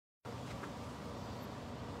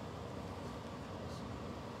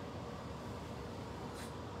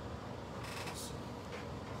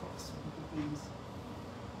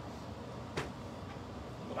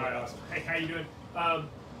How you doing?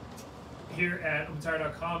 Here at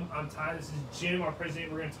Umpire.com, I'm Ty. This is Jim, our president.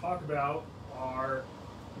 We're going to talk about our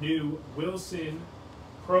new Wilson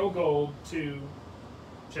Pro Gold 2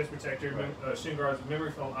 chest protector, shin guards with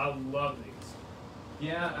memory foam. I love these.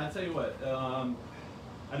 Yeah, I tell you what.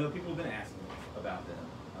 I know people have been asking about them,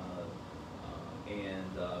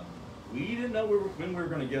 and we didn't know when we were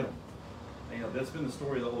going to get them. You know, that's been the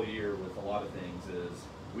story of the whole year with a lot of things. Is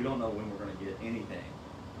we don't know when we're going to get anything.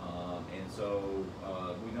 And so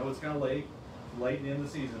we know it's kind of late in the end of the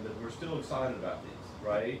season, but we're still excited about these,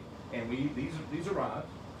 right? And these arrived.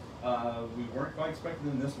 We weren't quite expecting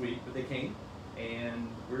them this week, but they came, and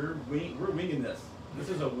we're winging this. This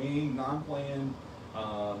is a wing, non-planned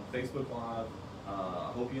Facebook Live.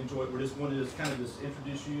 I hope you enjoy it. We just wanted to kind of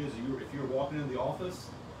introduce you if you're walking into the office.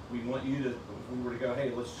 We want you to, if we were to go, hey,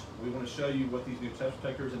 we want to show you what these new chest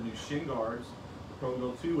protectors and new shin guards, the Pro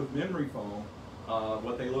Gold 2 with memory foam,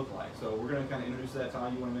 what they look like. So we're going to kind of introduce that. Ty,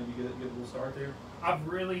 you want to maybe get a little start there? I've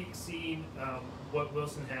really seen what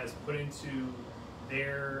Wilson has put into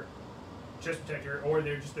their chest protector, or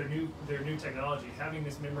their new technology. Having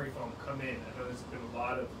this memory foam come in, I know there's been a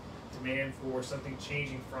lot of demand for something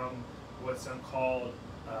changing from what's called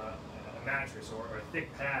a mattress or a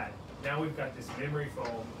thick pad. Now we've got this memory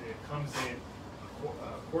foam that comes in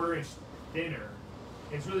a quarter-inch thinner.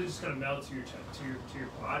 It's really just going to melt to your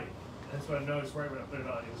body. That's what I noticed right when I put it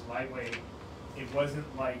on. It was lightweight. It wasn't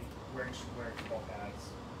like wearing football pads.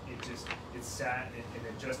 It sat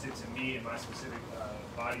and adjusted to me and my specific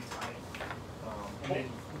body type.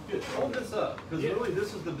 Good. Hold this up, because really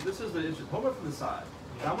this is the issue. Hold it from the side.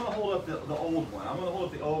 And I'm going to hold up the old one. I'm going to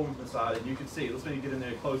hold up the old one from the side, and you can see. Let's maybe get in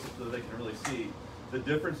there closer so they can really see the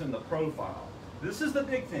difference in the profile. This is the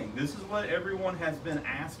big thing. This is what everyone has been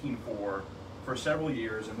asking for several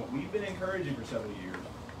years, and what we've been encouraging for several years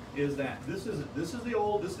is that this is the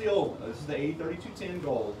old one. This is the A3210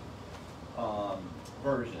 Gold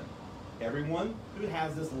version. Everyone who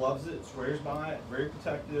has this loves it, swears by it, very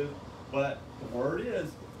protective. But the word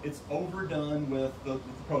is, it's overdone with the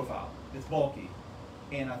profile. It's bulky,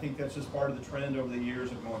 and I think that's just part of the trend over the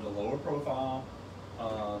years of going to lower profile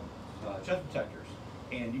chest protectors.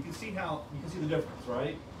 And you can see the difference,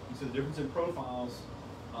 right? You see the difference in profiles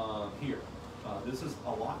here. This is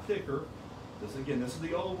a lot thicker. This is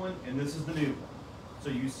the old one, and this is the new one.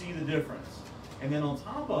 So you see the difference. And then on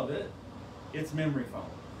top of it, it's memory foam.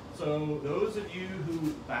 So those of you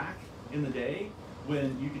who, back in the day,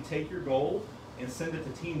 when you could take your gold and send it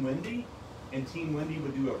to Team Wendy, and Team Wendy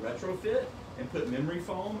would do a retrofit and put memory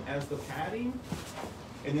foam as the padding,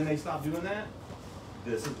 and then they stopped doing that.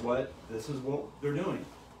 This is what they're doing.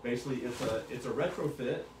 Basically, it's a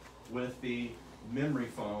retrofit with the memory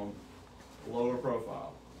foam lower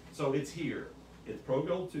profile. So it's here. It's Pro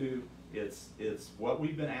Gold 2. It's what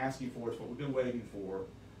we've been asking for. It's what we've been waiting for.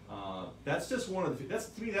 That's just one of the.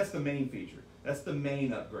 To me, that's the main feature. That's the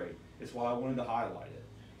main upgrade. It's why I wanted to highlight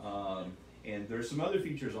it. And there's some other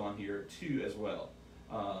features on here too as well.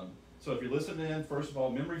 So if you're listening in, first of all,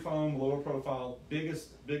 memory foam, lower profile, biggest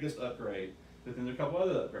upgrade. But then there are a couple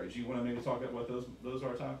other upgrades. You want to maybe talk about what those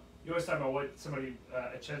are, Tom? You always talk about what somebody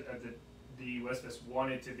at the Westfest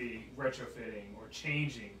wanted to be retrofitting or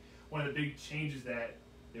changing. One of the big changes that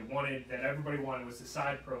everybody wanted was the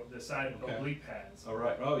side oblique pads. Oh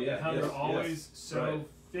right. Oh yeah. How they're always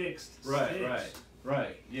fixed. Right.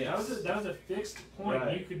 Yeah. That was a fixed point.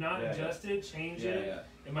 Right. You could not adjust it, change it. Yeah.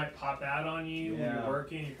 It might pop out on you when you're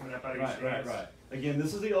working. You're coming up out of your stance. Right. Again,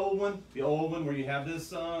 this is the old one. The old one where you have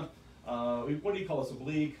this. What do you call this?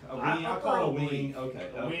 Oblique? A wing? I'll call it a wing. Okay.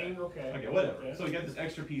 Wing. Okay. Okay. Whatever. Okay. So we got this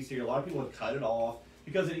extra piece here. A lot of people have cut it off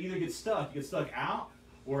because it either gets stuck. It gets stuck out,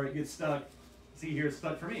 or it gets stuck. See here, it's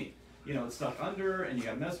stuck for me. You know, it's stuck under, and you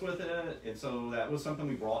got to mess with it. And so that was something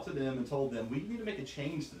we brought to them and told them we need to make a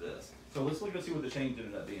change to this. So let's look and see what the change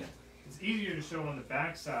ended up being. It's easier to show on the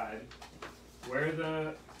back side where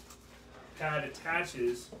the pad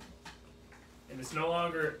attaches, and it's no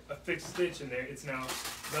longer a fixed stitch in there. It's now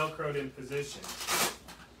Velcroed in position.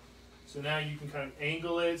 So now you can kind of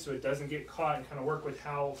angle it so it doesn't get caught, and kind of work with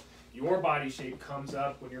how your body shape comes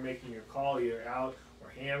up when you're making your call, either out or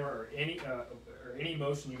hammer or any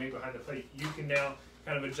motion you make behind the plate. You can now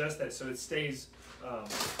kind of adjust that so it stays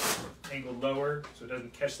angled lower, so it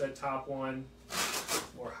doesn't catch that top one,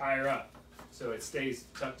 or higher up, so it stays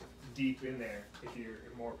tucked deep in there if you're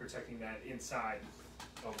more protecting that inside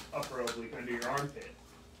of upper oblique under your armpit.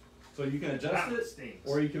 So you can adjust it,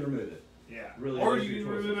 or you can remove it. Yeah. Really, or you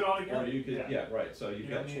can remove it altogether. Or you could, yeah, right. So you've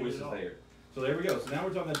got choices there. So there we go. So now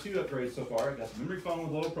we're talking about 2 upgrades so far. We've got the memory foam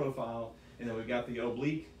with low profile, and then we've got the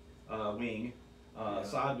oblique wing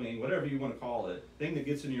side wing, whatever you want to call it, thing that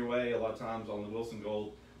gets in your way a lot of times on the Wilson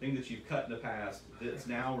Gold, thing that you've cut in the past, that's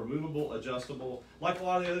now removable, adjustable, like a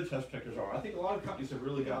lot of the other chest protectors are. I think a lot of companies have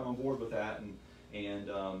really gotten on board with that, and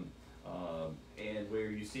where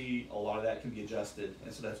you see a lot of that can be adjusted,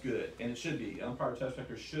 and so that's good, and it should be. Umpire chest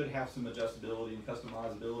protectors should have some adjustability and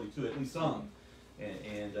customizability to it, at least some,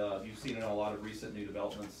 and you've seen it in a lot of recent new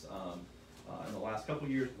developments in the last couple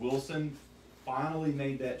of years. Wilson finally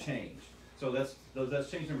made that change. So that's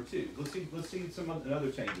change number 2. Let's see some other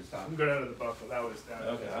changes, Tom. I'm good out of the buckle. That was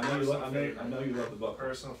okay. I know you love the buckle.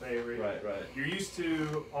 Personal favorite. Right. You're used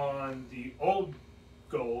to on the old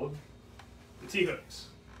Gold, the T-hooks.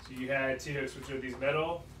 So you had T-hooks, which are these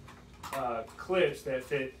metal clips that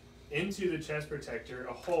fit into the chest protector,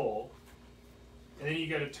 a hole, and then you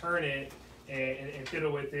got to turn it and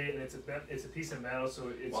fiddle with it, and it's a piece of metal,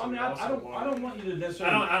 so it's. Well, I mean, I don't want you to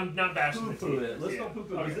necessarily. I'm not bashing the poo-poo it. Let's not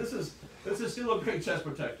poo-poo it, because this is still a great chest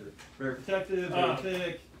protector. Very protective, very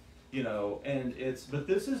thick, and but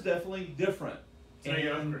this is definitely different. So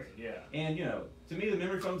you upgrade, yeah. And to me, the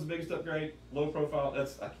memory foam's the biggest upgrade. Low profile.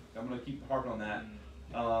 I'm going to keep harping on that.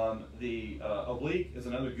 The oblique is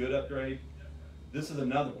another good upgrade. This is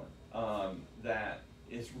another one that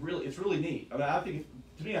is really neat. I mean,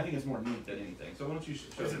 I think it's more neat than anything. So why don't you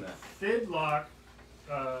show them that? Fid lock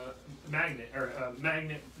magnetic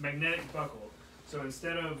buckle. So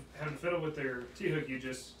instead of having to fiddle with their T-hook,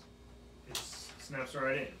 it snaps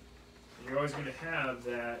right in. And you're always going to have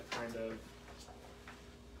that kind of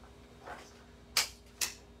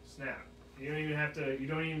snap. You don't even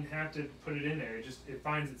have to put it in there. It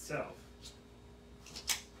finds itself.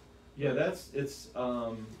 Yeah,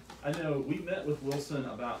 I know we met with Wilson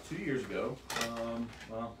about 2 years ago.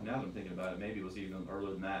 Well, now that I'm thinking about it, maybe it was even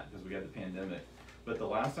earlier than that because we had the pandemic. But the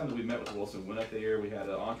last time that we met with Wilson, went up there, we had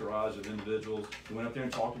an entourage of individuals. We went up there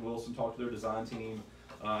and talked to Wilson, talked to their design team.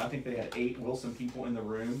 I think they had 8 Wilson people in the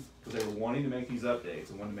room because they were wanting to make these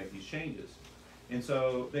updates and wanting to make these changes. And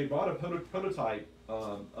so they brought a prototype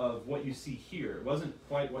of what you see here. It wasn't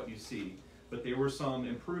quite what you see, but there were some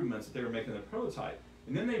improvements that they were making in the prototype.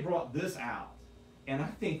 And then they brought this out. And I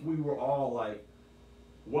think we were all like,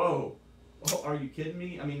 whoa, are you kidding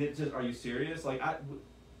me? I mean, are you serious? Like, I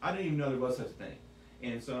didn't even know there was such a thing.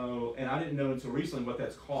 And I didn't know until recently what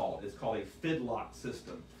that's called. It's called a fid lock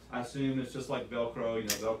system. I assume it's just like Velcro.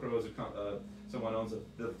 Velcro is someone owns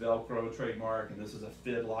the Velcro trademark, and this is a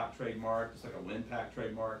fid lock trademark. It's like a WinPack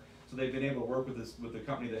trademark. So they've been able to work with the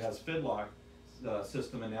company that has fid lock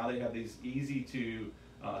system, and now they have these easy to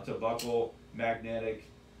buckle magnetic.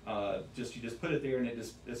 You just put it there and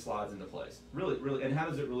it slides into place. Really. And how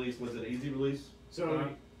does it release? Was it an easy release? So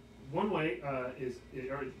one way is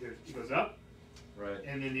it goes up, right,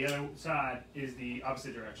 and then the other side is the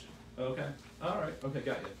opposite direction. Okay. All right. Okay.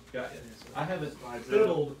 Got you. I haven't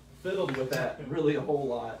fiddled with that really a whole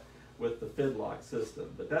lot with the fid lock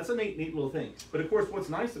system, but that's a neat little thing. But of course, what's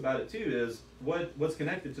nice about it too is what's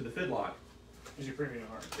connected to the fid lock is your premium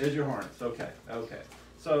harness. Is your harness. Okay.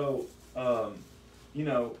 So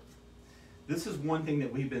this is one thing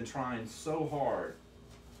that we've been trying so hard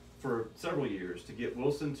for several years to get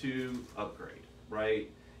Wilson to upgrade, right?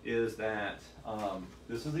 Is that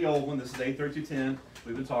this is the old one. This is A3210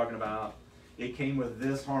 we've been talking about. It came with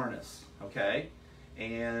this harness, okay?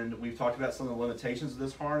 And we've talked about some of the limitations of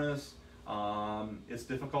this harness. It's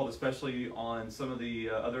difficult, especially on some of the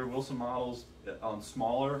other Wilson models, on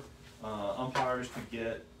smaller umpires to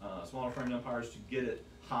get, smaller framed umpires to get it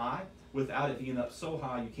high without it being up so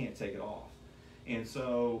high you can't take it off. And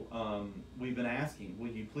so we've been asking,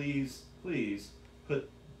 would you please put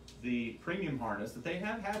the premium harness that they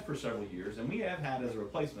have had for several years, and we have had as a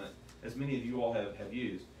replacement, as many of you all have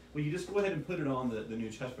used, will you just go ahead and put it on the new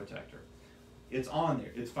chest protector? It's on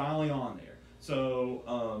there. It's finally on there.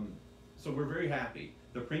 So so we're very happy.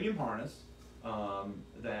 The premium harness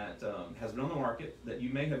that has been on the market, that you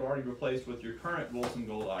may have already replaced with your current Wilson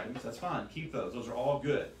Gold items, that's fine. Keep those. Those are all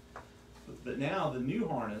good. But now the new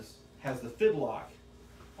harness has the fid lock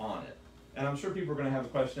on it. And I'm sure people are going to have a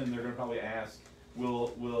question. They're going to probably ask,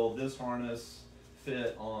 will this harness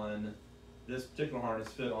fit on, this particular harness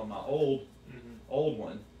fit on my old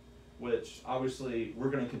one, which obviously we're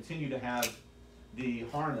going to continue to have the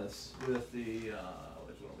harness with the, which one are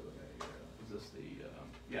we looking at here? Is this the,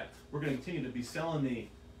 yeah, we're going to continue to be selling the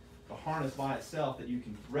harness by itself that you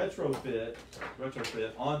can retrofit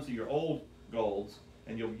onto your old Golds,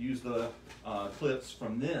 and you'll use the clips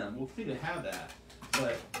from them. We'll continue to have that,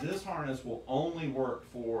 but this harness will only work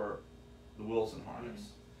for the Wilson harness.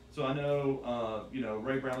 So I know,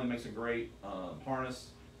 Ray Brownlee makes a great harness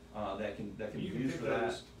that can be used for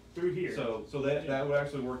that. through here. So that would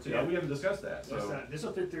actually work too. Yeah. We haven't discussed that. That's So not, this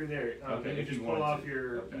will fit through there. Okay, You if just you pull wanted off to.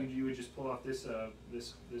 your. Okay. You would just pull off this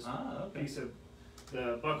this okay. piece of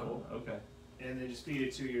the buckle, Okay. and then just feed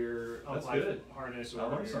it to your That's Umpire good. harness I or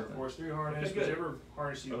learned your something. Force 3 harness, Okay, good. whichever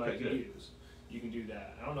harness you Okay, like good. to use. You can do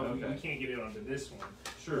that. I don't know if we Okay. can't get it onto this one.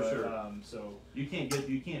 Sure, but, sure. So. You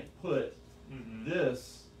can't put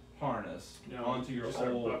this harness No, onto your just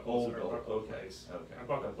our old buckles, our belt. buckle Okay. place, Okay. our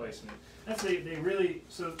buckle placement. That's they really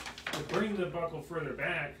so to bring the buckle further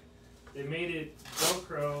back, they made it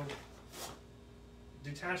Velcro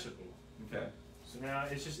detachable. Okay. So now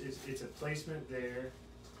it's just it's a placement there,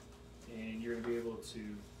 and you're gonna be able to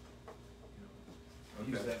use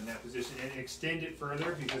Okay. that in that position and extend it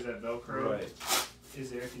further because that Velcro Right.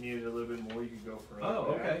 is there. If you needed a little bit more, you could go further.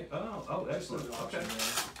 Oh, back. okay. Oh, Just excellent. an option Okay.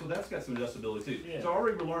 there. So that's got some adjustability too. Yeah. So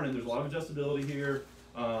already we're learning there's a lot of adjustability here.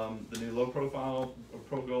 The new low profile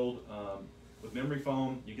Pro Gold with memory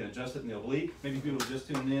foam, you can adjust it in the oblique. Maybe people just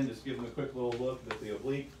tuning in, just give them a quick little look at the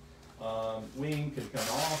oblique. Wing can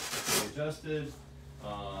come off, it can be adjusted.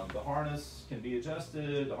 The harness can be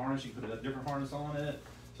adjusted. The harness, you can put a different harness on it.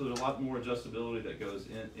 So there's a lot more adjustability that goes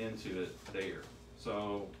into it there.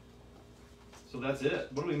 So that's it.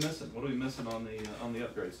 What are we missing? What are we missing on the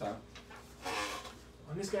upgrades, Tom?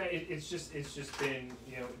 On this guy, it's just been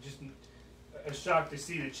just a shock to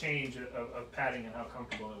see the change of padding and how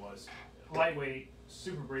comfortable it was. Lightweight,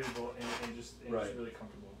 super breathable, and just Right. really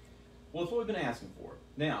comfortable. Well, it's what we've been asking for.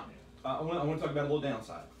 Now, I want to talk about a little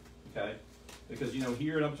downside, okay? Because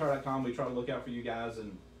here at Umpire.com, we try to look out for you guys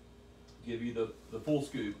and give you the full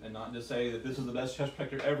scoop, and not just say that this is the best chest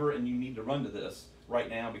protector ever and you need to run to this right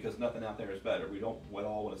now because nothing out there is better. We don't at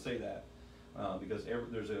all want to say that because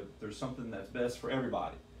there's something that's best for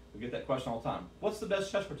everybody. We get that question all the time. What's the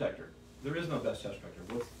best chest protector? There is no best chest protector.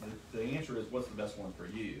 The answer is what's the best one for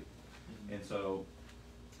you? Mm-hmm. And so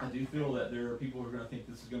I do feel that there are people who are going to think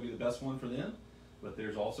this is going to be the best one for them, but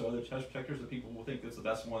there's also other chest protectors that people will think that's the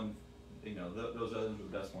best one. Those others are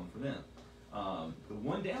the best one for them. The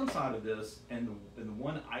one downside of this, and the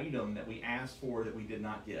one item that we asked for that we did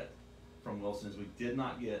not get from Wilson, is we did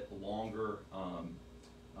not get longer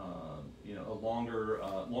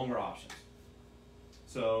options.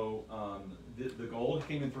 So the Gold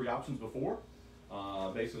came in 3 options before,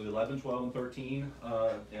 basically 11, 12, and 13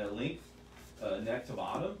 length, neck to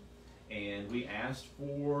bottom, and we asked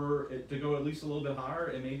for it to go at least a little bit higher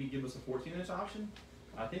and maybe give us a 14-inch option.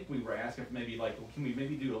 I think we were asking for maybe can we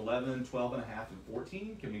maybe do 11, 12 and a half, and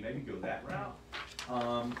 14? Can we maybe go that route?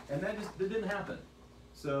 And that didn't happen.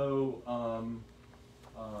 So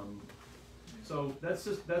so that's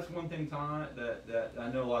one thing, Ty, that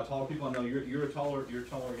I know a lot of tall people. I know you're a taller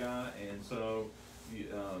guy, and so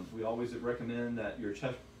we always recommend that your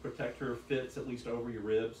chest protector fits at least over your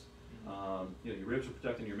ribs. Your ribs are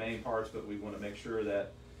protecting your main parts, but we want to make sure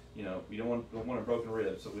that you don't want a broken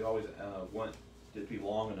rib. So we always want it to be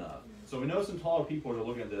long enough. So we know some taller people are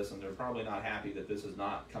looking at this, and they're probably not happy that this is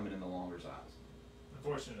not coming in the longer size.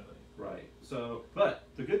 Unfortunately. Right. So, but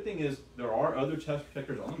the good thing is there are other chest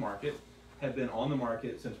protectors on the market, have been on the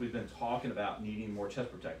market since we've been talking about needing more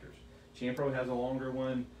chest protectors. Champro has a longer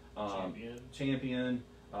one. Champion.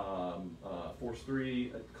 Force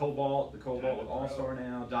 3, Cobalt, the Cobalt with All-Star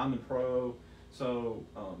now, Diamond Pro. So,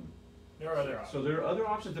 there are other options. So there are other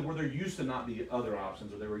options where there used to not be other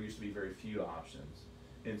options, or there used to be very few options.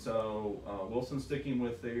 And so Wilson's sticking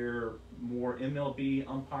with their more MLB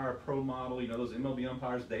Umpire Pro model. Those MLB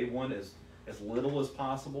umpires, they want as little as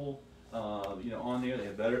possible. On there, they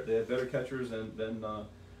have better catchers than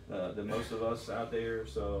most of us out there.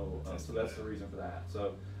 So that's the reason for that.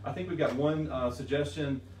 So I think we've got one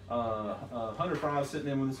suggestion. Hunter Fry's sitting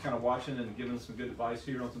in with us, kind of watching and giving us some good advice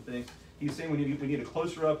here on some things. He's saying we need a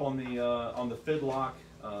closer up on the fidlock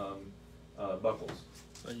buckles.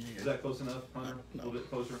 Is that close enough, Hunter? A little bit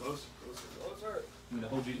closer. Closer.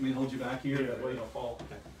 Hold you back here. That way you don't fall.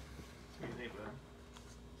 Okay. What do you think, bud?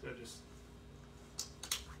 So just.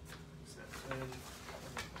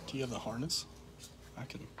 Do you have the harness? I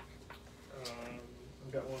can.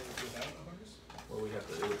 I've got one without a harness. Well, it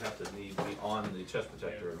would have to be on the chest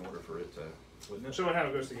protector in order for it to, wouldn't it? Showing how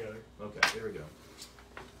it goes together. Okay, here we go.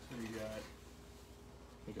 So you got.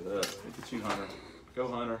 Look at that. Look at you, Hunter. Go,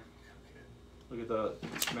 Hunter. Look at the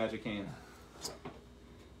magic hand.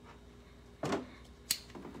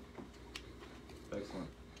 Excellent.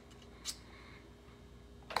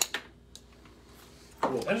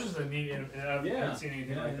 Cool. That's just a neat, and I haven't seen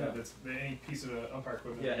anything like yeah. that. That's any piece of umpire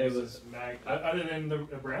equipment. Yeah, that it uses other than the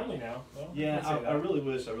Brownlee now. Well, Yeah, I'd say I really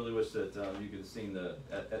wish that you could have seen that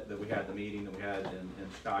we had the meeting that we had in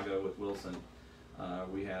Chicago with Wilson. I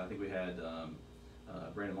think we had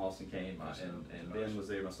Brandon Lawson came, and Ben was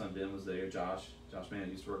there. My son Ben was there. Josh Mann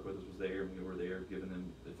used to work with us was there, and we were there giving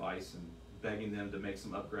them advice and begging them to make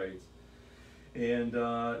some upgrades. And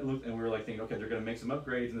we were like thinking, okay, they're going to make some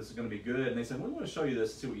upgrades, and this is going to be good. And they said, we want to show you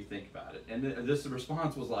this, see what you think about it. And the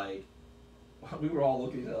response was like, we were all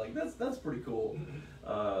looking at it like, that's pretty cool.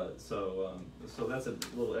 So that's a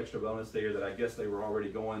little extra bonus there that I guess they were already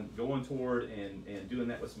going toward and doing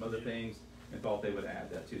that with some other things, and thought they would add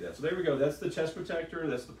that to that. So there we go. That's the chest protector.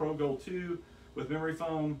 That's the Pro Gold 2 with memory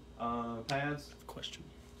foam pads. Question.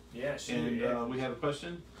 Yeah, sure. And we have a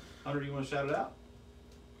question. Hunter, do you want to shout it out?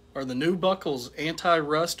 Are the new buckles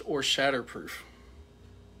anti-rust or shatterproof?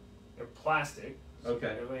 They're plastic, so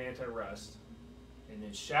Okay. they're really anti-rust. And then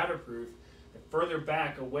shatterproof, they're further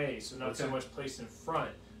back away, so not so much placed in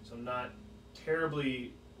front. So I'm not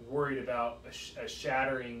terribly worried about a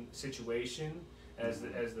shattering situation as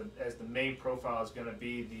the main profile is going to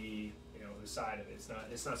be the side of it.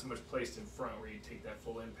 It's not so much placed in front where you take that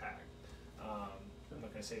full impact. I'm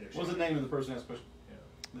not going to say there's. What's the name of the person who asked the question? Yeah.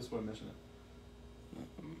 This one mentioned it.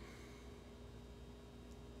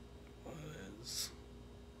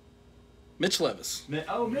 Mitch Levis.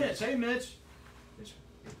 Oh, Mitch. Hey, Mitch.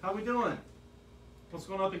 How we doing? What's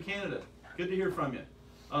going on up in Canada? Good to hear from you.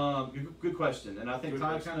 Good question, and I think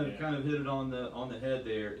Ty kind of hit it on the head.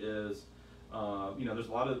 There is, there's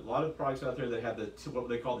a lot of products out there that have what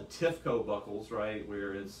they call the TIFCO buckles, right?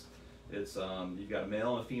 Where it's you've got a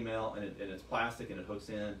male and a female, and it's plastic and it hooks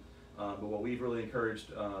in. But what we've really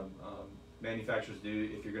encouraged manufacturers to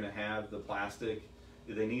do, if you're going to have the plastic,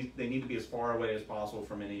 they need to be as far away as possible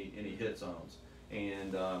from any hit zones.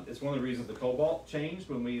 And it's one of the reasons the Cobalt changed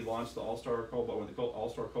when we launched the All-Star Cobalt. When the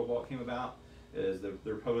All-Star Cobalt came about, is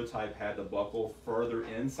their prototype had the buckle further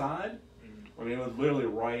inside. I mean, it was literally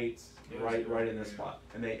right in this spot,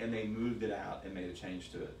 and they moved it out and made a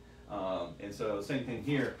change to it. And so same thing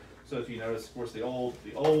here. So if you notice, of course, the old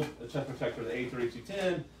chest protector, the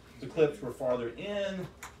A3210, the clips were farther in,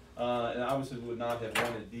 and obviously we would not have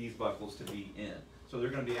wanted these buckles to be in. So they're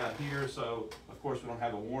going to be out here. So of course we don't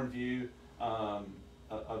have a worn view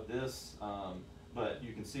of this, but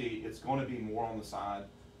you can see it's going to be more on the side.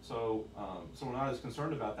 So we're not as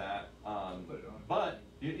concerned about that. Put it on. But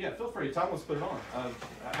yeah, feel free. Tom wants to put it on.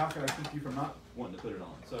 How can I keep you from not wanting to put it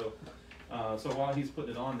on? So while he's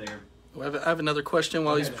putting it on there, I have another question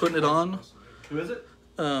while he's putting it on. who is it?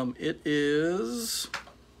 It is.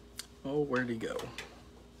 Oh, where'd he go?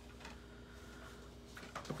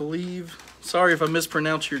 I believe. Sorry if I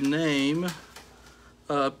mispronounce your name.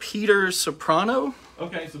 Peter Soprano.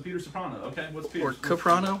 Okay, so Peter Soprano. Okay, what's Peter? Or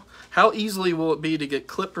Caprano. How easily will it be to get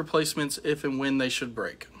clip replacements if and when they should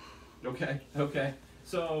break? Okay.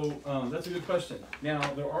 So that's a good question. Now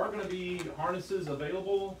there are going to be harnesses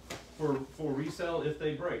available for resale if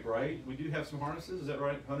they break, right? We do have some harnesses. Is that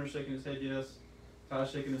right? Hunter's shaking his head, yes. Ty's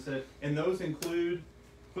shaking his head, and those include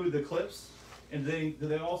the clips, and do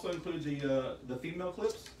they also include the female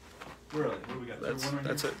clips? Really? What do we got?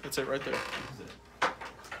 That's it. That's it right there. This is it.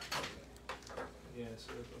 Yeah,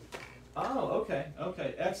 so Oh,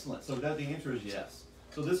 okay, excellent. So the answer is yes.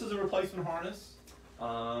 So this is a replacement harness.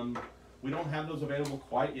 We don't have those available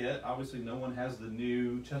quite yet. Obviously, no one has the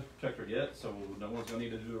new chest protector yet, so no one's going to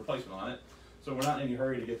need to do a replacement on it. So we're not in any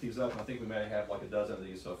hurry to get these up. I think we may have like a dozen of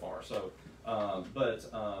these so far. So,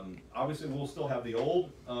 obviously, we'll still have the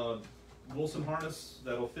old Wilson harness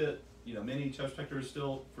that'll fit. Many chest protectors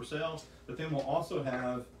still for sale. But then we'll also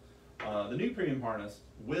have the new premium harness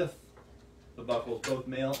with the buckles, both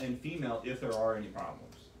male and female, if there are any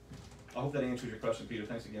problems. I hope that answers your question, Peter.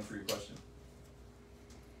 Thanks again for your question.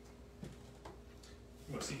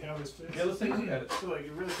 you want to see how this fits? Yeah, let's take a look at it. So like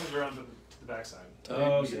it really comes around to the backside.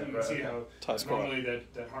 Oh, So yeah, you can right, see okay. how Tie squat. normally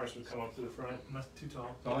that harness would come up to the front. Not too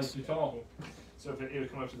tall. Oh, it's too tall. So if it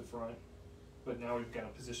would come up to the front, but now we've got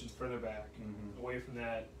it positioned further back, away from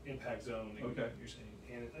that impact zone. That Okay. You're saying,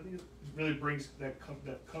 and I think it really brings that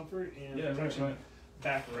comfort and Yeah, protection right.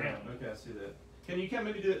 back around. Okay, I see that. Can you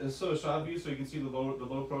maybe do a shot view so you can see the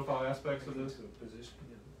low profile aspects of this? Position.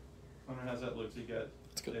 Yeah. Hunter, how's that look? So you got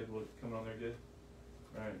It's good. David look coming on there good?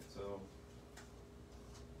 Alright, so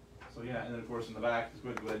yeah, and then of course in the back, just go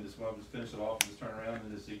ahead and just finish it off and just turn around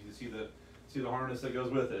and just so you can see the harness that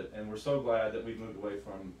goes with it. And we're so glad that we've moved away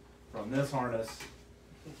from this harness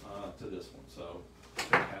to this one. So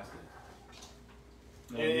fantastic.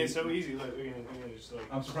 And it's so easy. Like just like.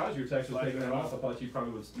 I'm surprised you were texting taking that off. I thought you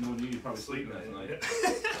probably was you'd probably sleeping that tonight.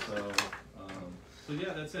 So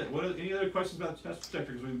yeah, that's it. Any other questions about chest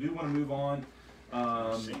protector? Because we do want to move on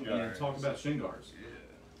and talk about shin guards.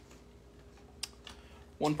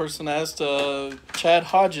 One person asked, Chad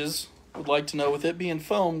Hodges, would like to know, with it being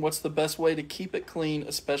foam, what's the best way to keep it clean,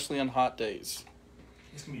 especially on hot days?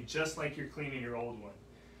 It's going to be just like you're cleaning your old one.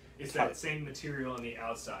 It's that same material on the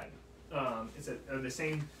outside. It's the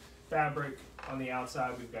same fabric on the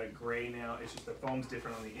outside. We've got gray now. It's just the foam's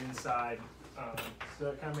different on the inside. So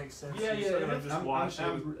that kind of makes sense. Yeah, You're yeah. just wash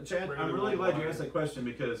it. Chad, I'm really glad you asked that question,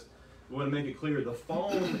 because we want to make it clear the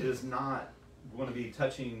foam is not going to be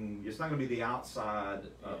touching. It's not going to be the outside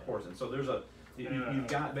portion. So there's you've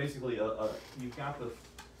got basically you've got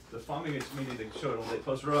the foaming. It's meaning to show it a little bit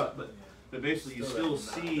closer up, but basically you still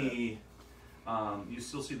see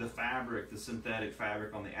the fabric, the synthetic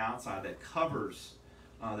fabric on the outside that covers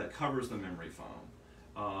the memory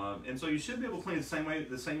foam, and so you should be able to clean it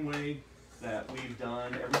the same way that we've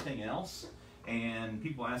done everything else. And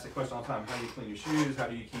people ask the question all the time: how do you clean your shoes? How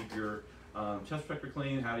do you keep your chest protector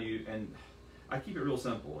clean? How do you? And I keep it real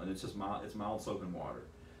simple, and it's just mild soap and water.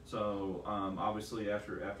 So obviously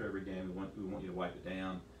after every game, we want you to wipe it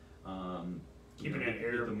down. Keeping get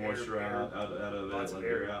the moisture out of it, let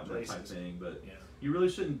air out, that type thing. But you really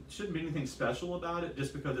shouldn't be anything special about it,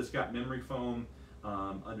 just because it's got memory foam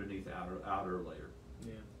underneath the outer layer.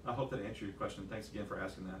 Yeah. I hope that answered your question. Thanks again for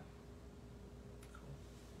asking that.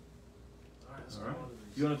 All right.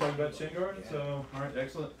 You want to talk about shin guard? Yeah. So, all right,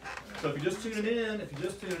 excellent. So if you're just tuning in,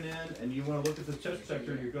 and you want to look at the chest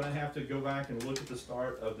protector, you're going to have to go back and look at the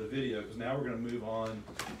start of the video, because now we're going to move on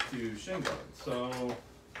to shin guard. So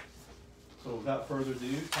without further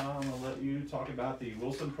ado, Tom, I'm going to let you talk about the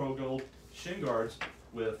Wilson Pro Gold shin guards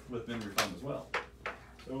with memory foam as well.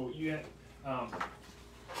 So you get,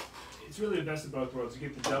 it's really the best of both worlds. You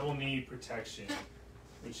get the double knee protection,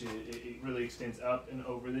 which it really extends up and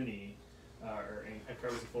over the knee, and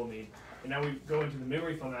covers the full knee. And now we go into the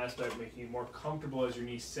memory foam aspect, making it more comfortable as your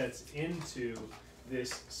knee sets into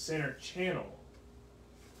this center channel.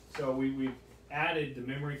 So we've added the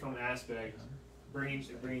memory foam aspect, bringing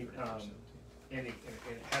and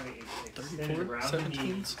having it extended around the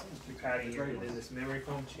knee through padding here, and then this memory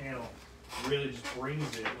foam channel really just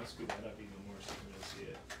brings it. Let's scoot that up even more so you can really see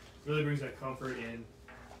it. Really brings that comfort in,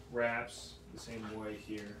 wraps the same way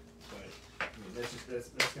here, but I mean, that's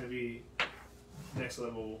going to be next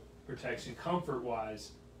level protection comfort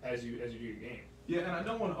wise as you do your game. Yeah, and I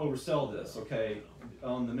don't want to oversell this, okay,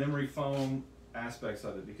 on the memory foam aspects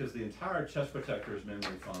of it, because the entire chest protector is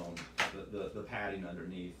memory foam. The padding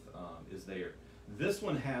underneath is there. This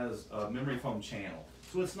one has a memory foam channel,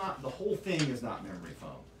 so it's not, the whole thing is not memory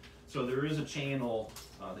foam. So there is a channel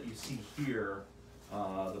that you see here,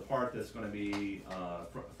 the part that's going to be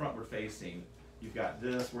frontward facing. You've got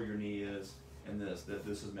this where your knee is, and this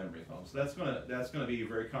is memory foam. So that's gonna be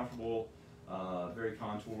very comfortable, very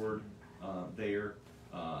contoured there.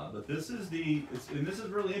 But this is and this is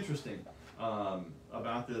really interesting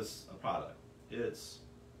about this product. It's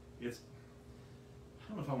I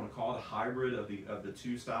don't know if I want to call it a hybrid of the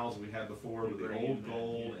two styles we had before, with the old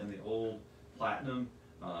gold and the old platinum,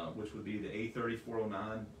 which would be the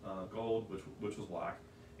A3409 gold, which was black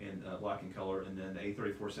and black in color, and then the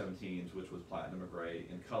A3417s, which was platinum or gray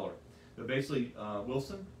in color. But basically,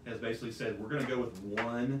 Wilson has basically said we're going to go with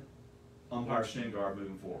one Umpire shin guard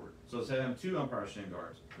moving forward. So instead of having two Umpire shin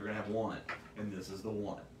guards, they're going to have one, and this is the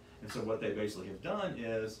one. And so what they basically have done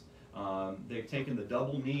is they've taken the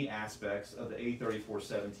double knee aspects of the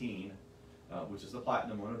A3417, which is the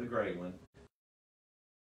platinum one or the gray one,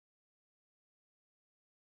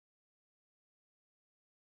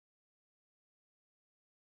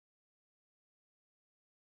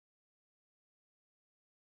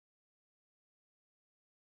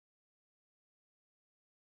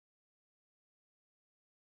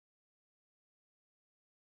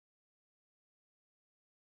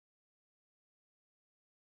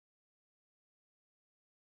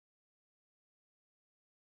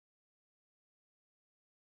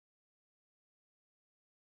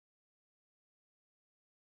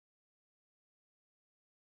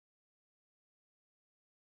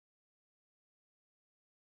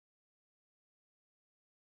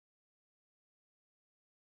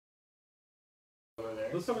 Over there.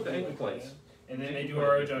 Let's start with the ankle plates. And then they do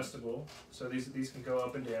our adjustable, so these can go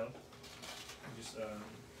up and down. And just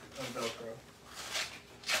Velcro.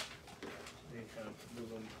 Then kind of move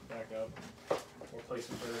them back up or place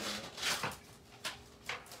them further down.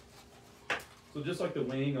 So just like the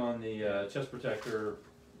wing on the chest protector,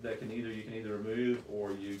 that you can either remove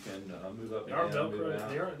or you can move up and They are down, move Velcro.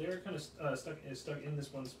 out. They are kind of stuck in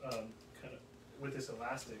this one's kind of with this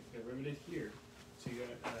elastic. They're riveted here, so you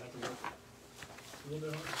gotta have to work a little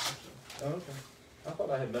bit hard. Oh, okay. I thought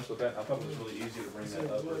I had messed with that. I thought it was really easy to bring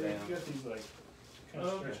that up or down. You got these like kind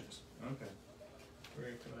of Oh, okay. stretches. Okay. We're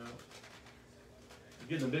gonna come out.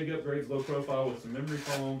 getting the big upgrades, low profile with some memory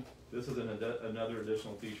foam. This is another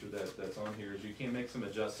additional feature that's on here is you can make some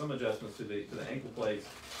adjustments to the ankle plates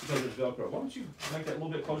because it's Velcro. Why don't you make that a little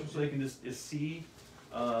bit closer so they can just see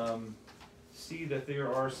see that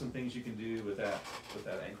there are some things you can do with that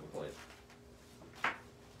ankle plate.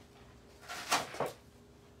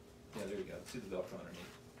 Yeah, there you go. See the Velcro underneath.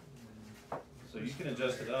 So you can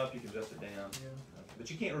adjust it up, you can adjust it down. Yeah. Okay. But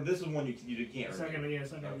you can't. This is one you can't. It's not gonna. Yeah,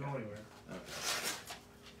 it's not gonna Okay. go anywhere. Okay.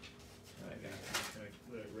 All right, guys. Kind of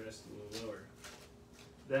let it rest a little lower.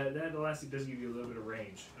 That elastic does give you a little bit of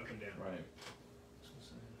range up and down. Right.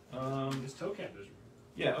 This toe cap does.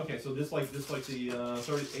 Yeah. Okay. So this like the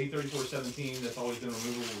A3417 that's always been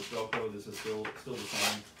removable with Velcro. This is still the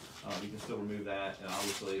same. You can still remove that, and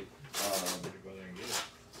obviously. Go there and get it.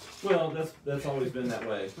 Well, that's always been that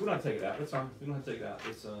way. We don't have to take it out. It's fine. We don't have to take it out.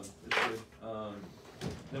 It's good.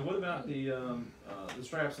 Now, what about the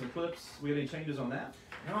straps and the clips? We have any changes on that?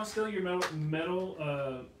 No, still your metal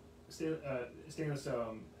stainless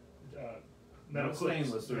metal clips.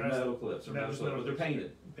 Stainless or metal clips or metal clips, but they're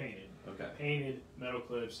painted. Painted. Okay. Painted metal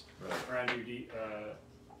clips Right. around your D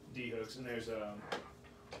hooks, and there's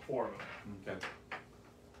 4 of them. Okay.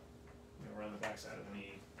 Around the backside of the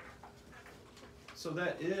knee. So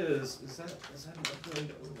that is that an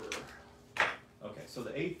upgrade over? Okay, so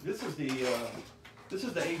this is the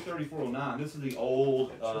A3409. This is the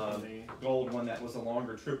old gold one that was a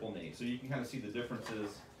longer triple knee. So you can kind of see the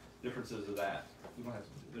differences of that. We don't have to,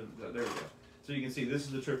 there we go. So you can see this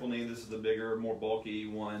is the triple knee. This is the bigger, more bulky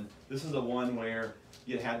one. This is the one where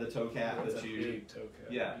you had the toe cap, That's but a big toe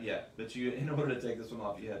cap. yeah. But you, in order to take this one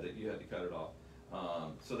off, you had to cut it off.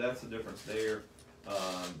 So that's the difference there.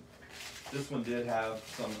 This one did have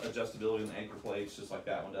some adjustability in the anchor plates, just like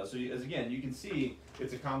that one does. So as again, you can see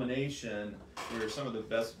it's a combination where some of the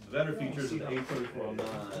better features of the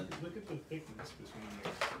A3409. Look at the thickness between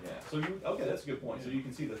those. Yeah. So okay, that's a good point. So you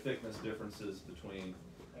can see the thickness differences between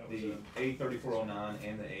the A3409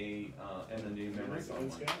 and the new memory foam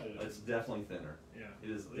one. It's definitely thinner. Yeah. It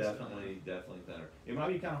is definitely thinner. It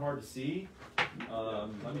might be kind of hard to see.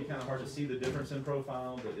 Might be kind of hard to see the difference in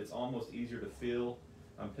profile, but it's almost easier to feel.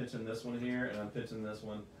 I'm pinching this one here, and I'm pinching this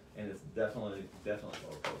one, and it's definitely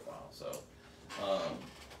lower profile. So,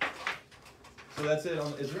 so that's it.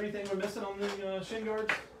 Is there anything we're missing on the shin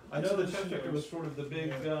guards? I know the chest protector was sort of the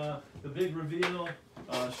big reveal.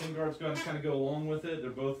 Shin guards going to kind of go along with it.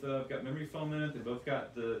 They're both got memory foam in it. They both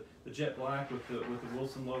got the jet black with the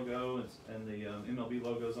Wilson logo and the MLB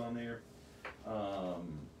logos on there.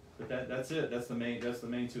 But that's it. That's the main 2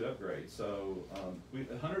 upgrades. So,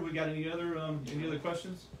 Hunter, we got any other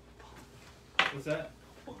questions? What's that?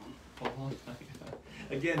 Hold on.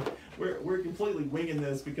 Again, we're completely winging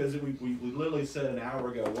this because we literally said an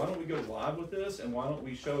hour ago, why don't we go live with this and why don't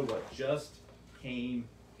we show what just came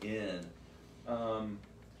in?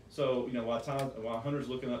 So while Hunter's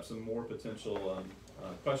looking up some more potential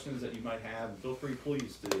questions that you might have, feel free,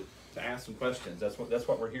 please, to ask some questions. That's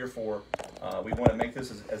what we're here for. We want to make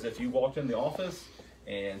this as if you walked in the office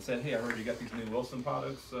and said, "Hey, I heard you got these new Wilson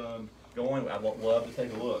products going. I'd love to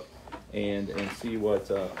take a look and see what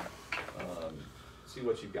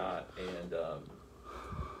you've got." And okay,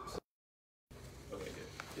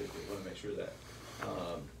 good. Want to make sure that.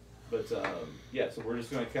 Yeah, so we're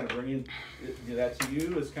just going to kind of bring that to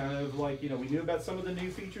you as kind of like, we knew about some of the new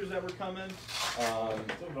features that were coming, but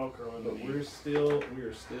we are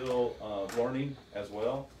still learning as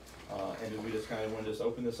well, and we just kind of want to just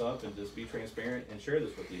open this up and just be transparent and share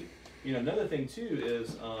this with you. Another thing too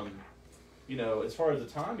is, as far as the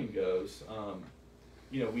timing goes,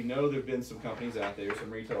 we know there have been some companies out there, some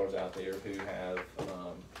retailers out there who have,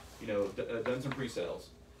 done some pre-sales,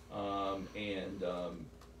 and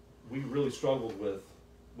we really struggled with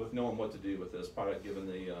knowing what to do with this product, given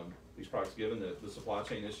these products, given the supply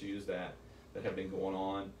chain issues that have been going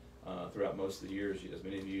on throughout most of the years. As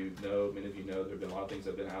many of you know, there have been a lot of things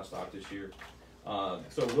that have been out of stock this year.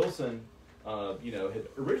 So Wilson, had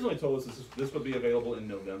originally told us this would be available in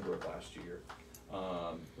November of last year.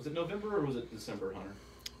 Was it November or was it December, Hunter?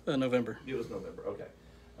 November. It was November. Okay.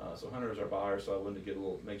 So Hunter is our buyer, so I wanted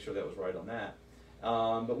to make sure that was right on that.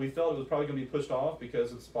 But we felt it was probably going to be pushed off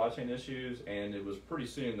because of the supply chain issues, and it was pretty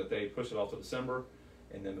soon that they pushed it off to December,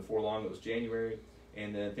 and then before long it was January,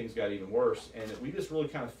 and then things got even worse, and we just really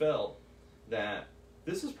kind of felt that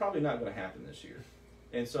this is probably not going to happen this year.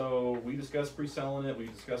 And so we discussed pre-selling it, we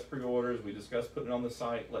discussed pre-orders, we discussed putting it on the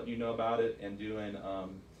site, letting you know about it, and doing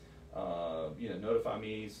notify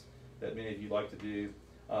me's that many of you like to do.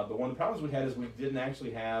 But one of the problems we had is we didn't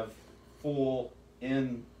actually have full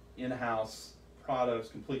in-house products,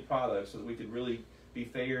 complete products, so that we could really be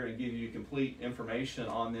fair and give you complete information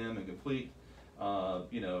on them and complete, pros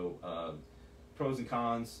and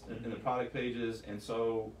cons in the product pages. And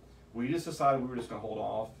so we just decided we were just going to hold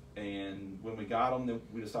off. And when we got them, then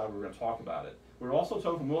we decided we were going to talk about it. We were also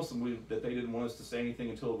told from Wilson that they didn't want us to say anything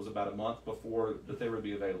until it was about a month before that they would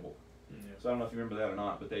be available. Yeah. So I don't know if you remember that or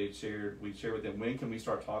not, but we shared with them, when can we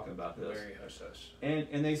start talking about this? Very hush hush.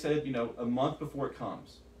 And they said, a month before it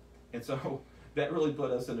comes. And so that really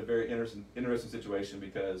put us in a very interesting situation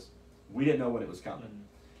because we didn't know when it was coming.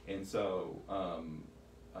 And so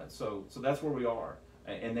so that's where we are.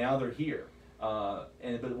 And now they're here.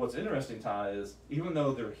 But what's interesting, Ty, is even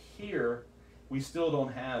though they're here, we still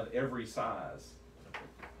don't have every size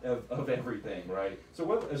of everything, right? So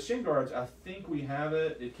what as shin guards, I think we have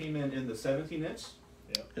it. It came in the 17-inch.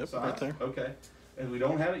 Yep, size. right there. Okay. And we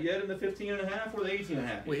don't have it yet in the 15.5 or the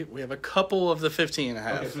 18.5. We have a couple of the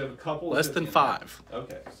 15.5. Okay, so we have a couple. Less than 5.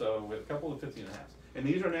 Okay, so we have a couple of 15.5s, and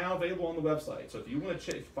these are now available on the website. So if you want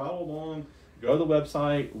to follow along, go to the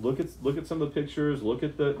website, look at some of the pictures, look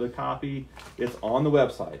at the copy. It's on the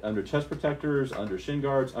website under chest protectors, under shin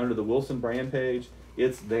guards, under the Wilson brand page.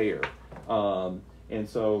 It's there, and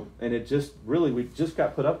it just really we just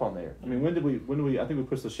got put up on there. I mean, when did we? I think we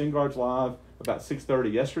put the shin guards live about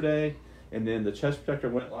 6:30 yesterday, and then the chest protector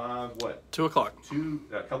went live 2 o'clock.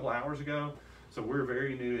 A couple hours ago. So we're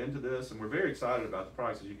very new into this, and we're very excited about the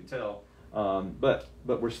products, as you can tell. But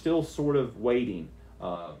we're still sort of waiting.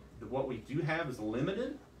 What we do have is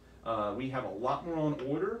limited. We have a lot more on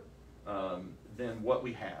order than what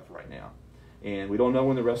we have right now, and we don't know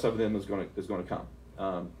when the rest of them is going to come.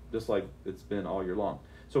 Just like it's been all year long.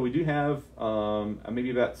 So we do have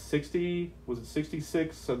maybe about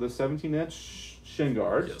 66 of the 17-inch shin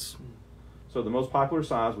guards. Yes. So the most popular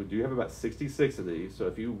size, we do have about 66 of these. So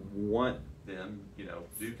if you want them,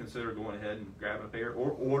 do consider going ahead and grabbing a pair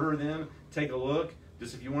or order them. Take a look.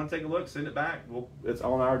 Just if you want to take a look, send it back. It's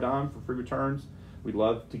on our dime for free returns. We'd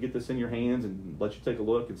love to get this in your hands and let you take a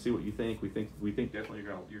look and see what you think. We think definitely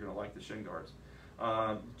you're gonna like the shin guards.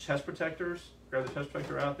 Chest protectors. Grab the chest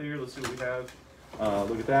protector out there. Let's see what we have.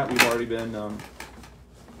 Look at that. We've already been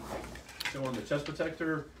showing the chest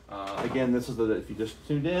protector. Again, this is if you just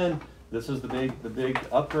tuned in, this is the big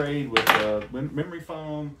upgrade with memory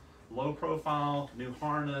foam, low profile, new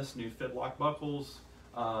harness, new fit lock buckles.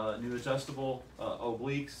 New adjustable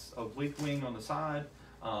oblique wing on the side.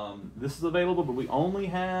 This is available, but we only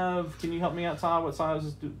have. Can you help me out, Ty? What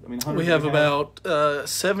sizes do? I mean, we have about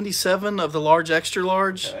 77 of the large, extra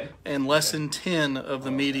large, and less than 10 of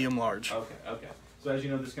the medium large. Okay. So as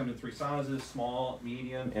you know, this comes in 3 sizes: small,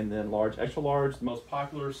 medium, and then large, extra large. The most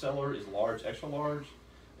popular seller is large, extra large.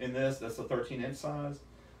 In this, that's the 13-inch size.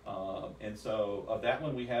 And so of that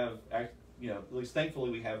one, we have. At least thankfully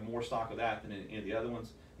we have more stock of that than any of the other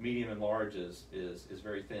ones. Medium and large is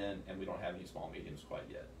very thin, and we don't have any small mediums quite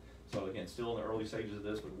yet. So again, still in the early stages of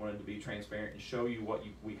this, but wanted to be transparent and show you what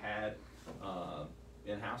we had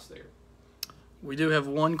in-house there. We do have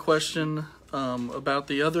one question about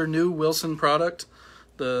the other new Wilson product,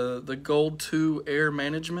 the Gold 2 Air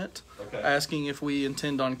Management, asking if we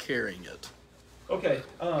intend on carrying it. Okay,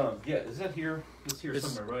 yeah, is that here? It's here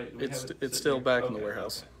somewhere, right? It's still back in the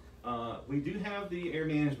warehouse. Okay. We do have the air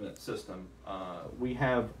management system. We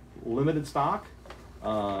have limited stock.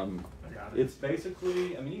 It's basically,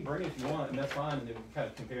 you can bring it if you want, and that's fine, and then we can kind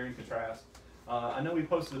of compare and contrast. I know we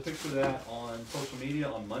posted a picture of that on social media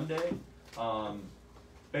on Monday.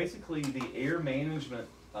 Basically, the air management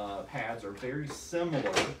pads are very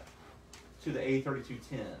similar to the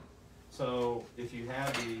A3210. So if you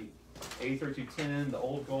have the A3210, the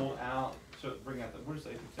old gold out, so bring out where's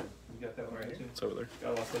the A3210? You got that one right here? It's over there. Got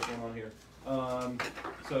a lot of stuff going on here.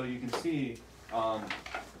 So you can see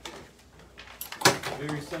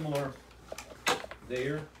very similar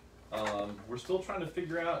there. We're still trying to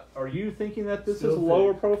figure out, are you thinking that this is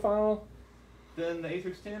lower profile than the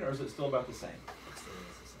A3210, or is it still about the same?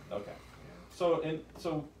 Okay.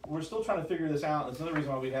 So we're still trying to figure this out. That's another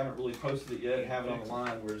reason why we haven't really posted it yet and have it on the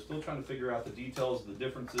line. We're still trying to figure out the details, the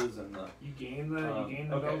differences, and the. You gain the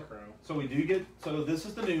Velcro. So we do get. So this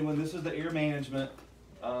is the new one. This is the air management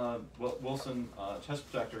Wilson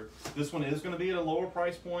chest protector. This one is going to be at a lower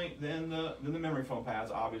price point than the memory foam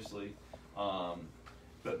pads, obviously.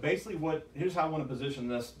 But basically, here's how I want to position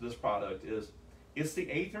this product is. It's the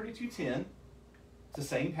A3210. It's the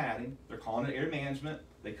same padding. They're calling it air management.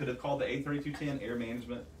 They could have called the A3210 air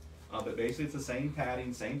management, but basically it's the same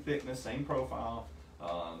padding, same thickness, same profile.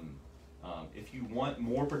 If you want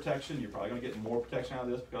more protection, you're probably going to get more protection out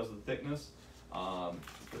of this because of the thickness.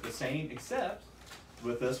 But the same, except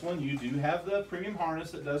with this one, you do have the premium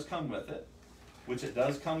harness that does come with it. which it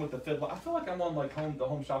does come with the FIDLOCK. I feel like I'm on like the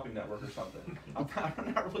Home Shopping Network or something. I'm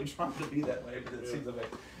not really trying to be that way, but it seems that way.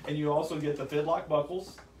 And you also get the FIDLOCK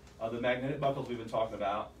buckles, the magnetic buckles we've been talking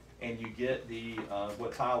about, and you get the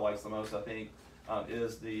what Ty likes the most, I think,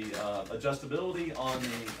 is the adjustability on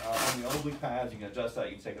the oblique pads. You can adjust that,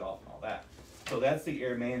 you can take it off and all that. So that's the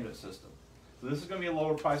air management system. So this is going to be a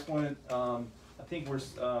lower price point. I think we're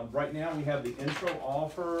right now we have the intro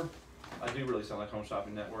offer. I do really sound like Home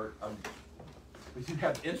Shopping Network. We do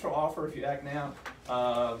have the intro offer if you act now.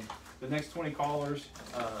 The next 20 callers.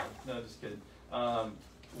 No, just kidding.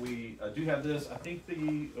 We do have this. I think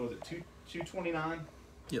was it 229?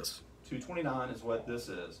 Yes. 229 is what this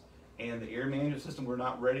is. And the air management system, we're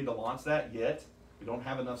not ready to launch that yet. We don't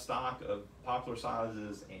have enough stock of popular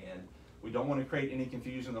sizes, and we don't want to create any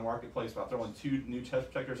confusion in the marketplace by throwing 2 new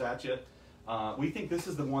chest protectors at you. We think this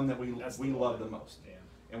is the one that we love the most,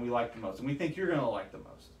 and we like the most, and we think you're going to like the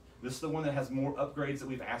most. This is the one that has more upgrades that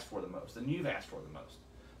we've asked for the most, and you've asked for the most.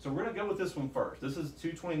 So we're going to go with this one first. This is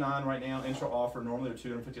 $229 right now, intro offer. Normally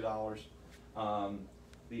they're $250.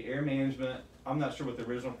 The air management, I'm not sure what the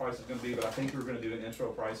original price is going to be, but I think we're going to do an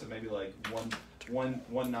intro price of maybe like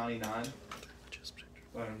 $199.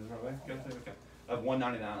 Okay. Of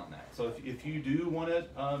 $199 on that. So if you do want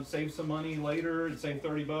to save some money later and save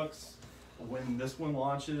 $30 when this one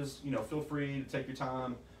launches, feel free to take your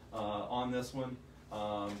time on this one.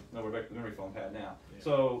 No, we're back to the memory foam pad now. Yeah.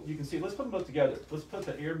 So you can see, let's put them both together. Let's put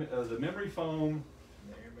the memory foam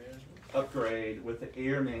upgrade with the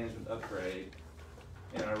air management upgrade.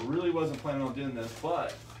 And I really wasn't planning on doing this,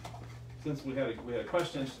 but since we had a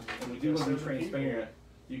question and we do want to be transparent,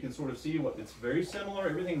 you can sort of see what it's very similar.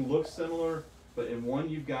 Everything looks similar, but in one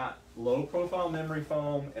you've got low profile memory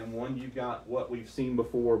foam, and one you've got what we've seen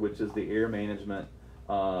before, which is the air management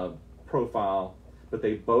profile. But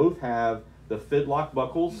they both have the FIDLOCK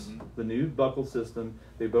buckles, the new buckle system.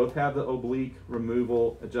 They both have the oblique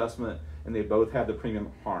removal adjustment, and they both have the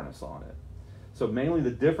premium harness on it. So mainly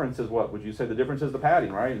the difference is what? Would you say the difference is the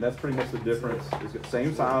padding, right? And that's pretty much the difference. It's got the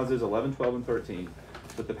same sizes, 11, 12, and 13,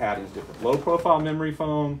 but the padding is different. Low profile memory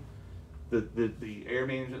foam, the air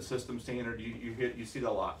management system standard, you see that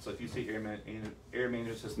a lot. So if you see air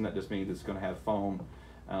management system, that just means it's going to have foam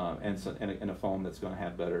and a foam that's going to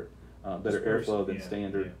have better airflow than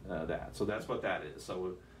standard. So that's what that is.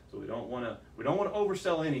 So we don't want to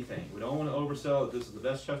oversell anything. We don't want to oversell that this is the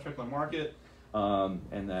best chest protector on the market,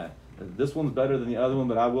 and that this one's better than the other one.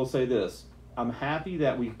 But I will say this: I'm happy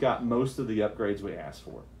that we've got most of the upgrades we asked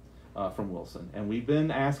for from Wilson, and we've been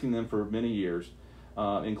asking them for many years,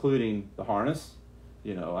 including the harness.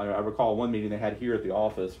 I recall one meeting they had here at the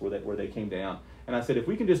office where they came down, and I said, if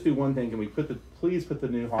we can just do one thing, can we please put the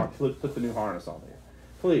new harness on there,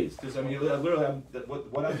 please? Because literally,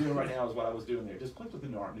 what I'm doing right now is what I was doing there. Just put the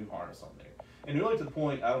new harness on there. And really, to the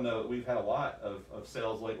point, I don't know, we've had a lot of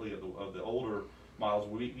sales lately of the older models.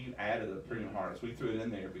 We added a premium harness. We threw it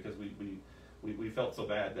in there because we felt so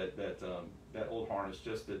bad that old harness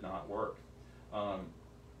just did not work.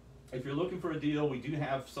 If you're looking for a deal, we do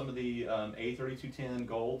have some of the A3210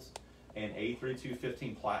 golds and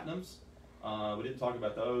A3215 platinums. We didn't talk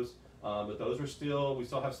about those, but those are we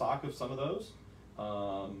still have stock of some of those,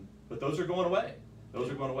 but those are going away. Those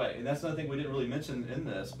are going away, and that's another thing we didn't really mention in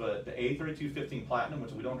this, but the A3215 platinum,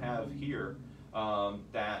 which we don't have here,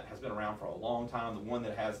 that has been around for a long time, the one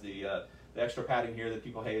that has the extra padding here that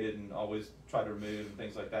people hated and always tried to remove and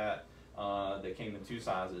things like that, that came in 2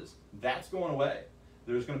 sizes, that's going away.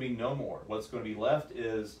 There's going to be no more. What's going to be left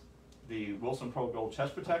is the Wilson Pro Gold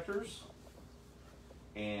chest protectors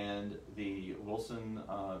and the Wilson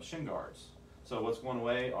shin guards. So what's going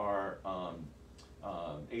away are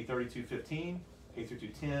A3215,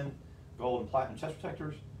 A3210, gold and platinum chest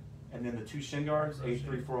protectors, and then the 2 shin guards,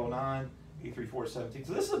 A3409, A3417.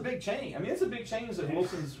 So this is a big change. I mean, it's a big change that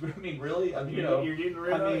Wilson's. I mean, really. I mean, you're getting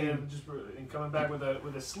rid of him and coming back with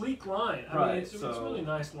a sleek line. I mean, it's a really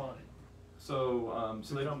nice line. So,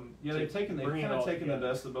 they've kind of taken the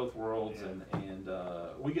best of both worlds, and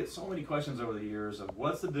we get so many questions over the years of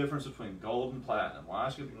what's the difference between gold and platinum. Why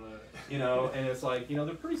should and it's like they're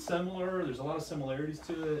pretty similar. There's a lot of similarities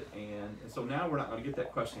to it, and so now we're not going to get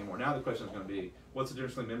that question anymore. Now the question is going to be what's the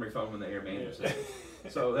difference between memory foam and the air management system.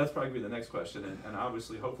 So that's probably going to be the next question, and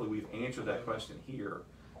obviously, hopefully, we've answered that question here,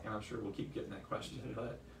 and I'm sure we'll keep getting that question.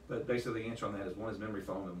 But basically, the answer on that is one is memory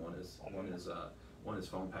foam and one is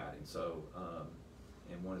foam padding. So,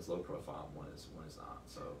 and one is low profile, and one is not.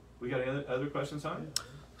 So, we got any other questions, huh?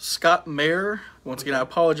 Scott Mayer, once again, I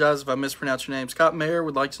apologize if I mispronounced your name. Scott Mayer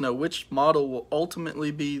would like to know which model will ultimately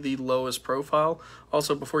be the lowest profile.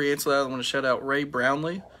 Also, before you answer that, I want to shout out Ray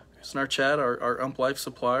Brownlee, He's in our chat, our Ump Life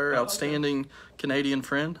supplier, outstanding Canadian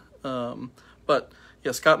friend. But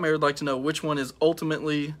yeah, Scott Mayer would like to know which one is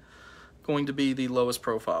ultimately going to be the lowest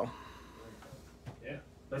profile. Yeah,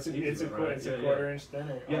 it's a quarter-inch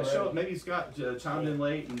thinner. Yeah, show maybe Scott chimed in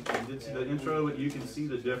late and did see the intro, but you can see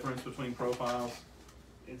the difference between profiles.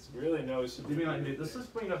 It's really noticeable. Let's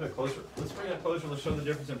just bring it up closer. Let's bring it up closer. Let's show the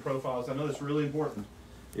difference in profiles. I know that's really important.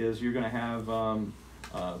 Is you're going to have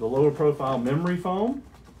the lower profile memory foam.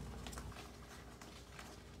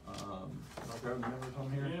 I'll grab the memory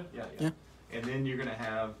foam here. Yeah. And then you're going to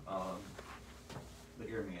have the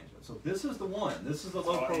air management. So this is the one. This is the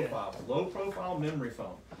low profile memory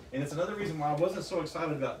foam. And it's another reason why I wasn't so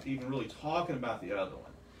excited about even really talking about the other one.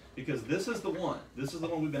 Because this is the one. This is the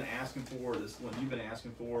one we've been asking for. This is the one you've been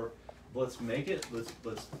asking for. Let's make it. Let's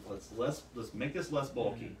make this less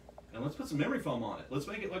bulky, and let's put some memory foam on it. Let's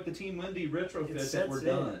make it like the Team Wendy retrofit that we're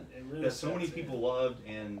done. Really that so many people loved,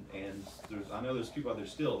 and I know there's people out there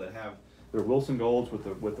still that have their Wilson Golds with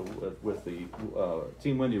the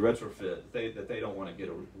Team Wendy retrofit that they don't want to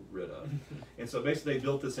get rid of. And so basically they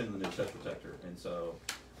built this into the new chest protector. And so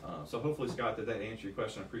hopefully Scott, that answered your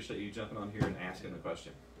question. I appreciate you jumping on here and asking the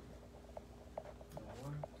question.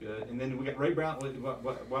 Good. And then we got Ray Brown.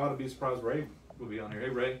 Why would I be surprised Ray will be on here? Hey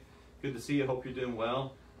Ray, good to see you. Hope you're doing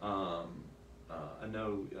well. I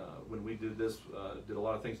know when we did this, did a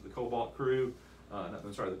lot of things with the Cobalt crew.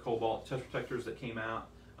 The Cobalt chest protectors that came out.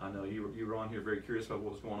 I know you were on here very curious about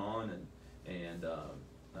what was going on, and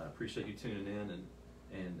I appreciate you tuning in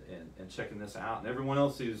and checking this out. And everyone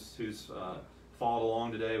else who's followed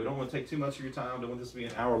along today. We don't want to take too much of your time. Don't want this to be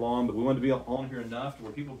an hour long, but we want to be on here enough to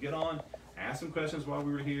where people get on. Ask some questions while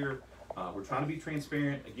we were here. We're trying to be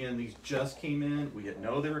transparent. Again, these just came in. We didn't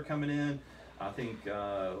know they were coming in. I think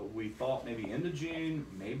we thought maybe end of June,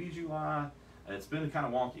 maybe July. It's been kind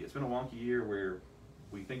of wonky. It's been a wonky year where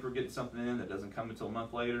we think we're getting something in that doesn't come until a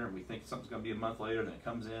month later, and we think something's going to be a month later, and then it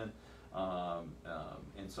comes in.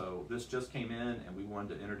 And so this just came in, and we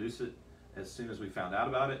wanted to introduce it as soon as we found out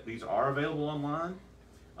about it. These are available online.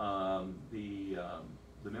 The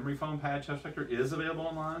memory foam pad chest protector is available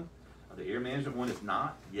online. The air management one is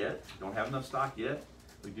not yet. Don't have enough stock yet.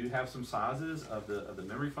 We do have some sizes of the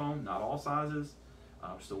memory foam, not all sizes.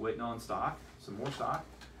 We're still waiting on stock, some more stock.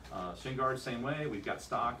 Shin guard, same way. We've got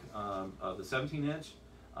stock of the 17-inch,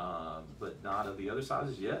 but not of the other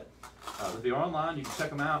sizes yet. But they are online. You can check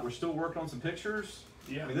them out. We're still working on some pictures.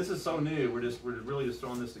 Yeah. I mean, this is so new. We're really just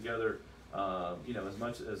throwing this together, as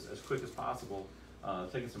much as quick as possible.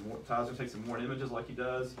 Taking some more. Ty's gonna take some more images like he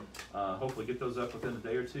does. Hopefully, get those up within a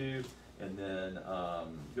day or two, and then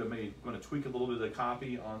maybe going to tweak a little bit of the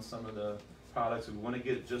copy on some of the products. We want to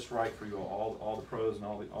get it just right for you all the pros and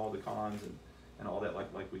all the cons and all that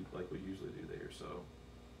like we usually do there. So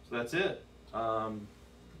that's it.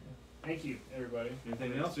 Thank you, everybody.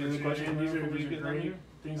 Anything else? Any questions? These are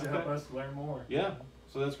things that help us learn more. Yeah.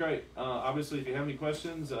 So that's great. Obviously, if you have any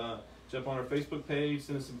questions, jump on our Facebook page,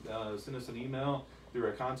 send us an email through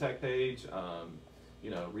our contact page.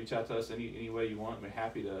 Reach out to us any way you want. We're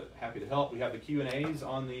happy to help. We have the Q&As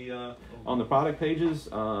on the product pages.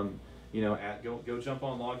 Go jump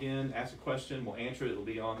on, log in, ask a question. We'll answer it. It'll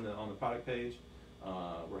be on the product page.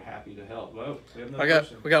 We're happy to help. Whoa, we have another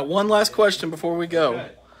question. We got one last question before we go.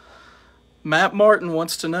 Okay. Matt Martin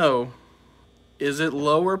wants to know: is it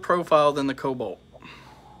lower profile than the Cobalt?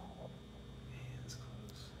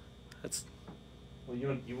 Well,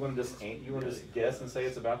 you want to just guess and say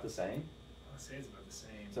it's about the same? I'll say it's about the same.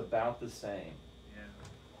 It's about the same. Yeah.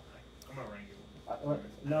 I'm gonna rank it.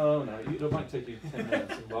 No, it might take you 10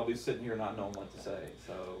 minutes, and I'll be sitting here not knowing what to say.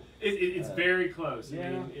 So it's very close. Yeah,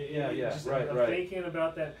 I'm thinking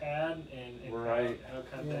about that pad and right. how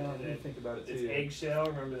kind of think about it too. It's eggshell.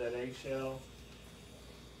 Remember that eggshell?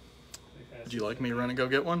 Would you like me to run and go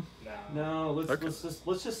get one? No.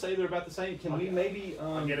 Let's just say they're about the same. Can we maybe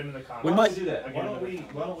I'll get them in the comments? We might do that.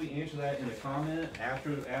 Why don't we answer that in the comment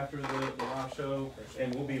after the live show,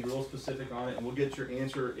 and we'll be real specific on it, and we'll get your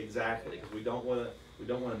answer exactly, because we don't want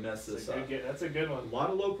to mess this up. That's a good one. A lot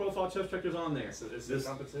of low profile chest protectors on there. So this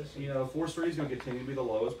competition. Force 3 is going to continue to be the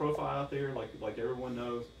lowest profile out there, like everyone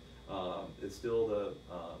knows. It's still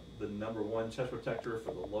the number one chest protector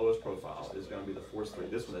for the lowest profile is going to be the Force 3.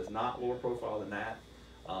 This one is not lower profile than that,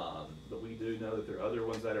 but we do know that there are other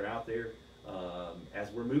ones that are out there.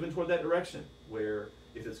 As we're moving toward that direction, where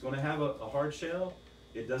if it's going to have a hard shell,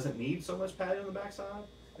 it doesn't need so much padding on the backside,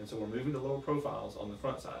 and so we're moving to lower profiles on the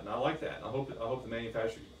front side. And I like that. I hope the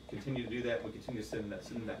manufacturer continue to do that, and we continue to send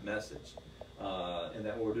that message, and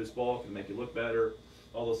that will reduce bulk and make it look better.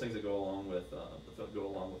 All those things that go along with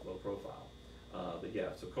low profile. But yeah,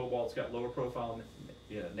 so Cobalt's got lower profile,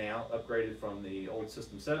 now upgraded from the old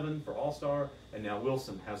System 7 for All-Star, and now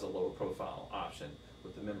Wilson has a lower profile option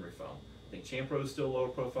with the memory foam. I think Champ-Pro is still lower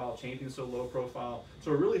profile, Champion's still lower profile.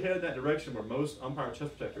 So we're really headed that direction where most Umpire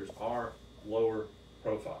chest protectors are lower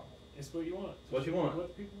profile. It's what you want. It's what you want.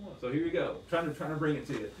 What people want. So here you go. Trying to bring it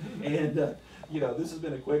to you. And this has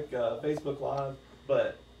been a quick Facebook Live,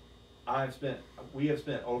 but we have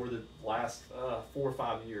spent over the last 4 or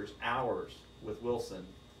 5 years hours with Wilson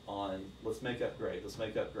on let's make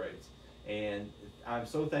upgrades. And I'm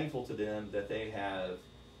so thankful to them that they have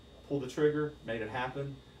pulled the trigger, made it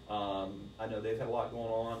happen. I know they've had a lot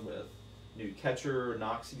going on with new catcher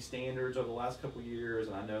NOXI standards over the last couple of years,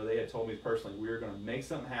 and I know they had told me personally we were going to make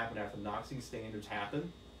something happen after NOXI standards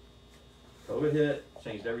happened. COVID hit,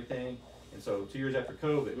 changed everything, and so 2 years after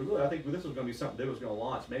COVID, I think this was going to be something that was going to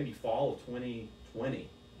launch maybe fall of 2020,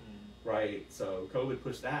 right? So COVID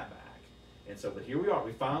pushed that back, and so but here we are.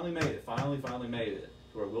 We finally made it. Finally made it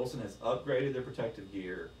to where Wilson has upgraded their protective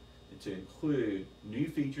gear to include new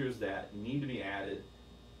features that need to be added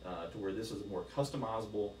to where this is a more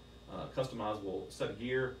customizable set of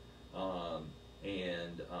gear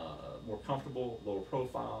and more comfortable, lower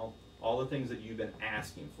profile, all the things that you've been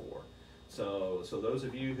asking for. So those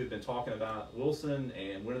of you who've been talking about Wilson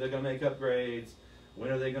and when are they going to make upgrades, when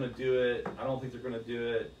are they going to do it? I don't think they're going to do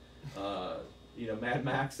it. Mad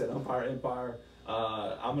Max at Umpire Empire.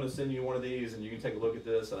 I'm going to send you one of these, and you can take a look at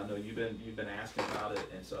this. I know you've been asking about it,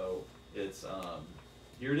 and so it's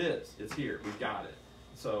here it is. It's here. We've got it.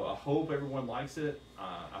 So I hope everyone likes it.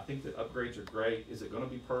 I think the upgrades are great. Is it going to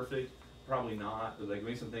be perfect? Probably not. There's like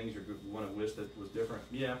maybe some things you want to wish that was different.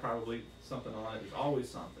 Yeah, probably something on it. There's always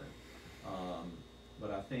something.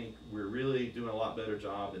 But I think we're really doing a lot better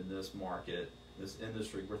job in this market, this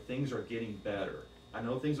industry, where things are getting better. I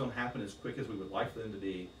know things don't happen as quick as we would like for them to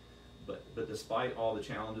be, but despite all the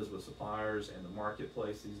challenges with suppliers and the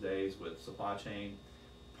marketplace these days with supply chain,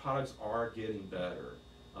 products are getting better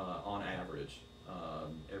on average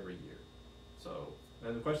every year. So,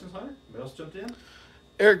 any questions, Hunter? Anybody else jumped in?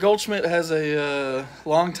 Eric Goldschmidt has a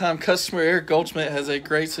longtime customer. Eric Goldschmidt has a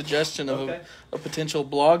great suggestion of a potential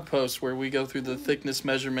blog post where we go through the thickness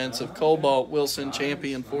measurements of Cobalt, Wilson,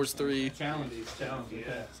 Champion, Force 3. Challenges,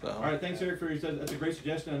 yeah. So. All right, thanks, Eric, for your. That's a great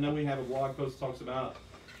suggestion. I know we have a blog post that talks about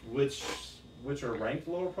which are ranked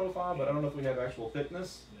lower profile, but I don't know if we have actual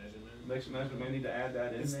thickness measurement. We need to add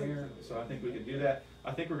that in there. So I think we can do that.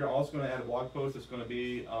 I think we're also going to add a blog post that's going to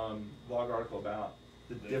be blog article about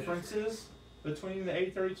the differences between the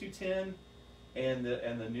 83210 and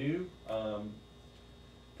the new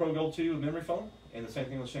Pro Gold 2 memory foam, and the same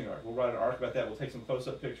thing with shin guard. We'll write an article about that. We'll take some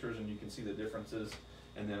close-up pictures, and you can see the differences.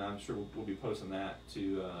 And then I'm sure we'll be posting that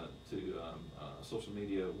to social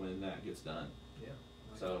media when that gets done. Yeah.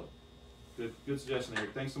 So good suggestion,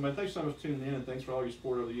 Eric. Thanks so much. Thanks so much for tuning in, and thanks for all your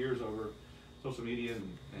support over the years over social media and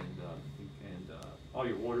all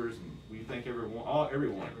your orders. And we thank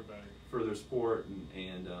everyone for their support.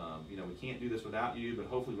 And we can't do this without you, but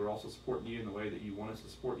hopefully we're also supporting you in the way that you want us to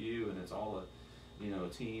support you. And it's all a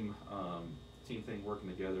team thing working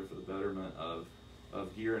together for the betterment of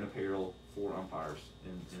gear and apparel for umpires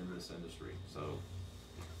in this industry. So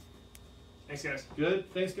thanks, guys.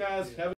 Good. Thanks, guys. Have a